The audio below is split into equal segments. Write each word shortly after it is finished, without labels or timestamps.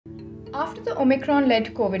After the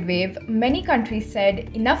Omicron-led COVID wave, many countries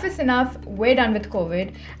said enough is enough, we're done with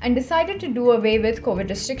COVID, and decided to do away with COVID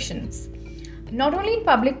restrictions. Not only in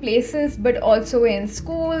public places, but also in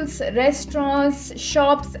schools, restaurants,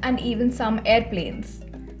 shops, and even some airplanes.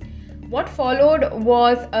 What followed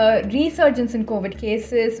was a resurgence in COVID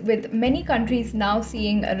cases, with many countries now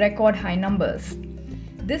seeing record high numbers.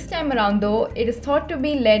 This time around, though, it is thought to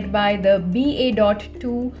be led by the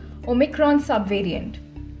BA.2 Omicron subvariant.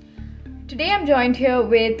 Today I'm joined here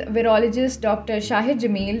with Virologist Dr Shahid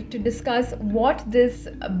Jameel to discuss what this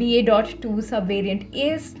BA.2 subvariant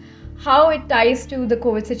is, how it ties to the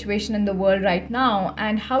COVID situation in the world right now,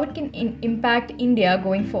 and how it can impact India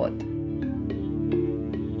going forth.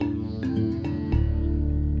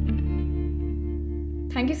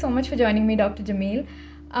 Thank you so much for joining me, Dr. Jameel.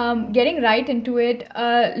 Getting right into it,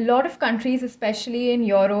 a lot of countries, especially in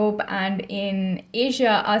Europe and in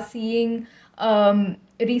Asia, are seeing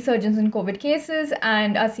resurgence in COVID cases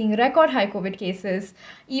and are seeing record high COVID cases,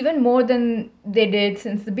 even more than they did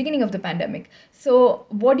since the beginning of the pandemic. So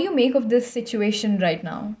what do you make of this situation right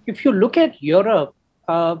now? If you look at Europe,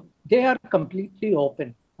 they are completely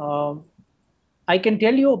open. I can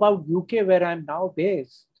tell you about UK, where I'm now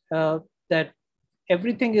based, that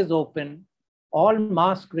everything is open. All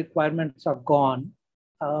mask requirements are gone.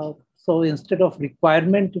 So instead of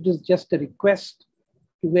requirement, it is just a request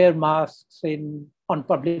to wear masks on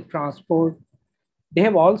public transport. They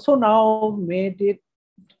have also now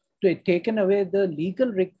taken away the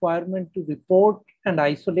legal requirement to report and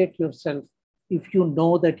isolate yourself if you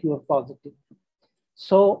know that you are positive.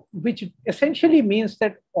 So, which essentially means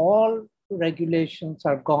that all regulations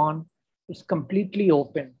are gone. It's completely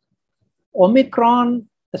open. Omicron,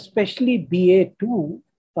 especially BA.2,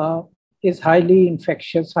 is highly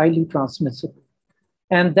infectious, highly transmissible.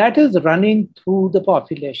 And that is running through the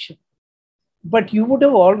population. But you would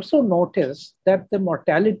have also noticed that the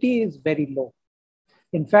mortality is very low.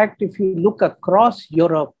 In fact, if you look across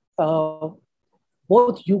Europe,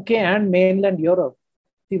 both UK and mainland Europe,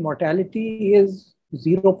 the mortality is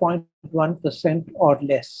 0.1% or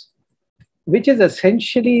less, which is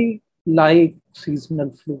essentially like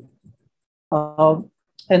seasonal flu.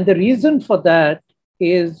 And the reason for that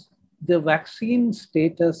is the vaccine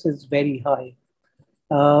status is very high.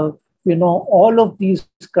 All of these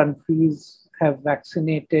countries have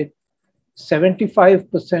vaccinated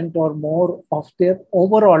 75% or more of their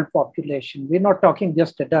overall population. We're not talking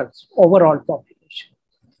just adults, overall population.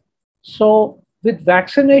 So with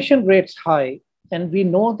vaccination rates high, and we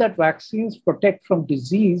know that vaccines protect from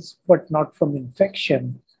disease, but not from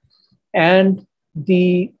infection. And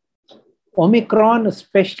the Omicron,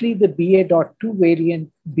 especially the BA.2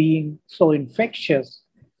 variant being so infectious,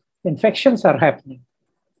 infections are happening.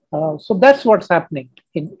 So that's what's happening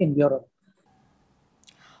in Europe.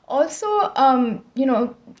 Also,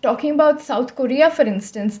 talking about South Korea, for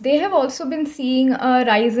instance, they have also been seeing a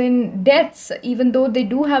rise in deaths, even though they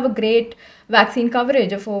do have a great vaccine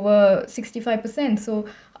coverage of over 65%. So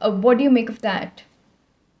what do you make of that?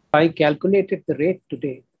 I calculated the rate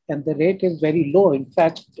today, and the rate is very low. In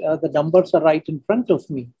fact, the numbers are right in front of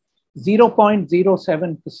me,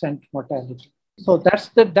 0.07% mortality. So that's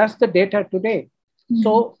the data today. Mm-hmm.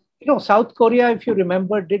 So, South Korea, if you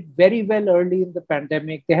remember, did very well early in the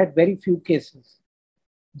pandemic. They had very few cases,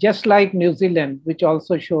 just like New Zealand, which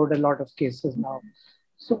also showed a lot of cases now.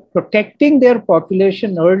 So protecting their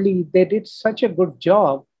population early, they did such a good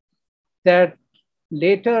job that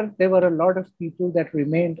later there were a lot of people that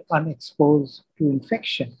remained unexposed to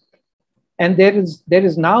infection. And there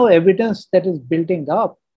is now evidence that is building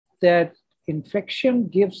up that infection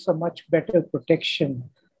gives a much better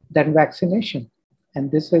protection than vaccination. And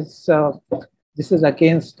this is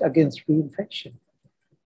against reinfection.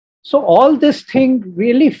 So all this thing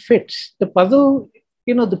really fits. The puzzle,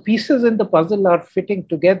 the pieces in the puzzle are fitting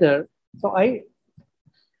together. So I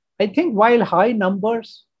think while high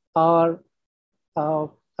numbers are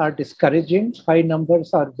discouraging, high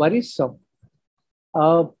numbers are worrisome,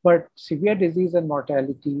 but severe disease and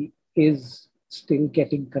mortality is still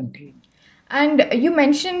getting contained. And you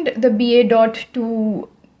mentioned the BA.2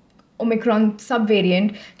 Omicron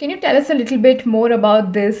subvariant. Can you tell us a little bit more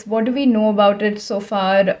about this? What do we know about it so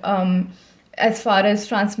far as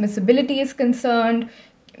transmissibility is concerned?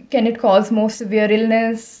 Can it cause more severe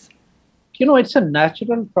illness? It's a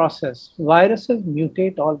natural process. Viruses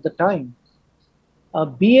mutate all the time.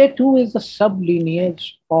 BA.2 is a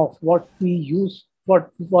sub-lineage of what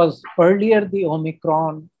was earlier the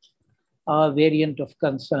Omicron variant of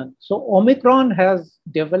concern. So Omicron has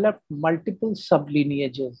developed multiple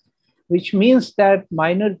sub-lineages, which means that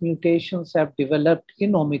minor mutations have developed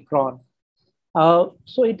in Omicron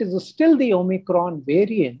So it is still the Omicron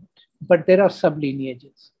variant, but there are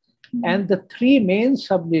sublineages. And the three main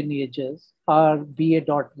sublineages are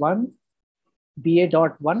BA.1,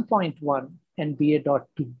 BA.1.1, and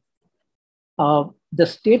BA.2. The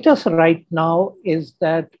status right now is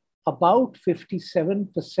that about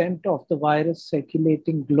 57% of the virus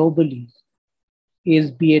circulating globally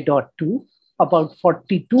is BA.2, about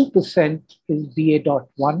 42% is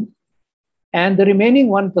BA.1, and the remaining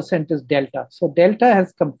 1% is Delta. So Delta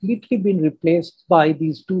has completely been replaced by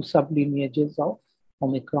these two sublineages of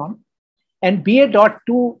Omicron. And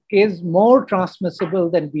BA.2 is more transmissible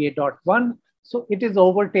than BA.1, so it is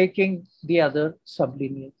overtaking the other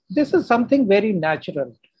sublineage. This is something very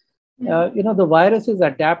natural. The virus is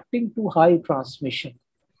adapting to high transmission.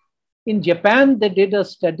 In Japan, they did a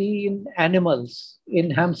study in animals, in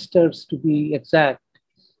hamsters to be exact,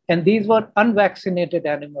 and these were unvaccinated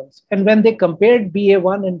animals. And when they compared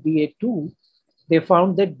BA1 and BA2, they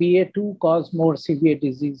found that BA2 caused more severe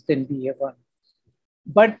disease than BA1.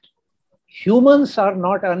 But humans are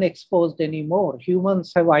not unexposed anymore.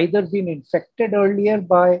 Humans have either been infected earlier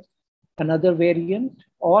by another variant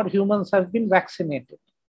or humans have been vaccinated.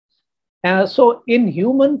 So in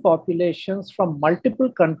human populations from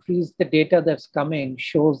multiple countries, the data that's coming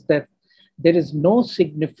shows that there is no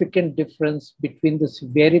significant difference between the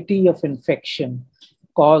severity of infection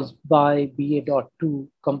caused by BA.2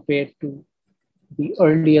 compared to the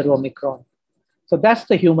earlier Omicron. So that's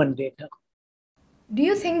the human data. Do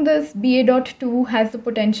you think this BA.2 has the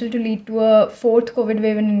potential to lead to a fourth COVID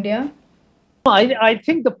wave in India? I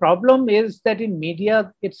think the problem is that in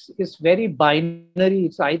media, it's very binary.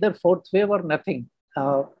 It's either fourth wave or nothing.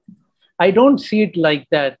 I don't see it like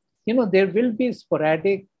that. There will be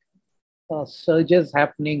sporadic surges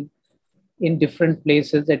happening in different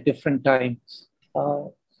places at different times.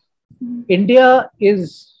 India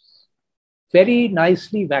is very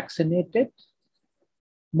nicely vaccinated.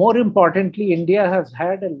 More importantly, India has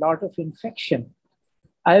had a lot of infection.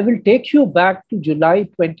 I will take you back to July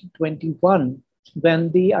 2021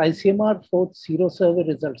 when the ICMR fourth serosurvey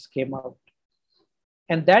results came out.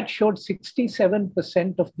 And that showed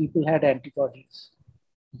 67% of people had antibodies,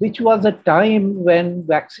 which was a time when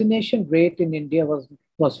vaccination rate in India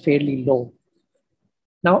was fairly low.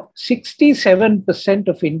 Now, 67%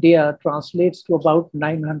 of India translates to about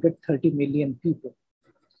 930 million people.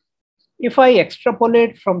 If I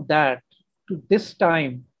extrapolate from that to this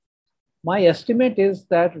time, my estimate is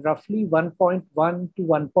that roughly 1.1 to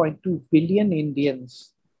 1.2 billion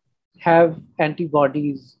Indians have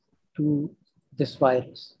antibodies to this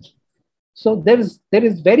virus. So there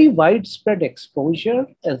is very widespread exposure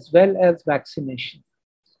as well as vaccination.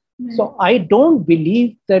 So I don't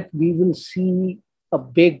believe that we will see a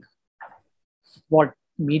big, what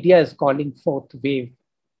media is calling fourth wave.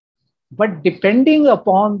 But depending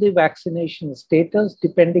upon the vaccination status,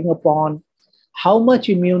 depending upon how much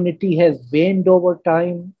immunity has waned over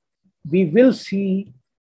time, we will see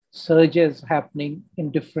surges happening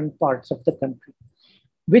in different parts of the country,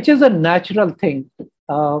 which is a natural thing.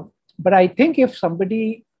 But I think if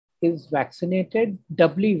somebody is vaccinated,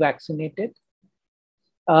 doubly vaccinated,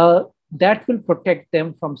 that will protect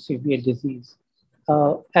them from severe disease.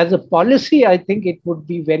 As a policy, I think it would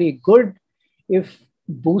be very good if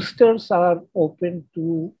boosters are open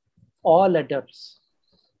to all adults,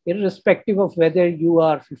 irrespective of whether you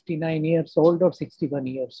are 59 years old or 61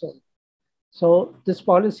 years old. So this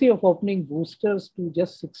policy of opening boosters to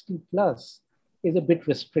just 60 plus is a bit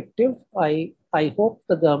restrictive. I hope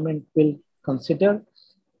the government will consider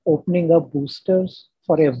opening up boosters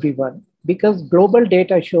for everyone, because global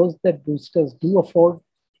data shows that boosters do afford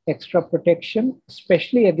extra protection,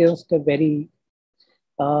 especially against a very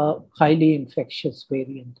highly infectious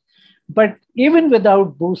variant. But even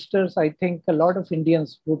without boosters, I think a lot of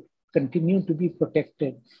Indians would continue to be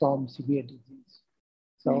protected from severe disease.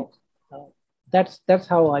 So that's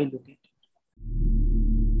how I look at it.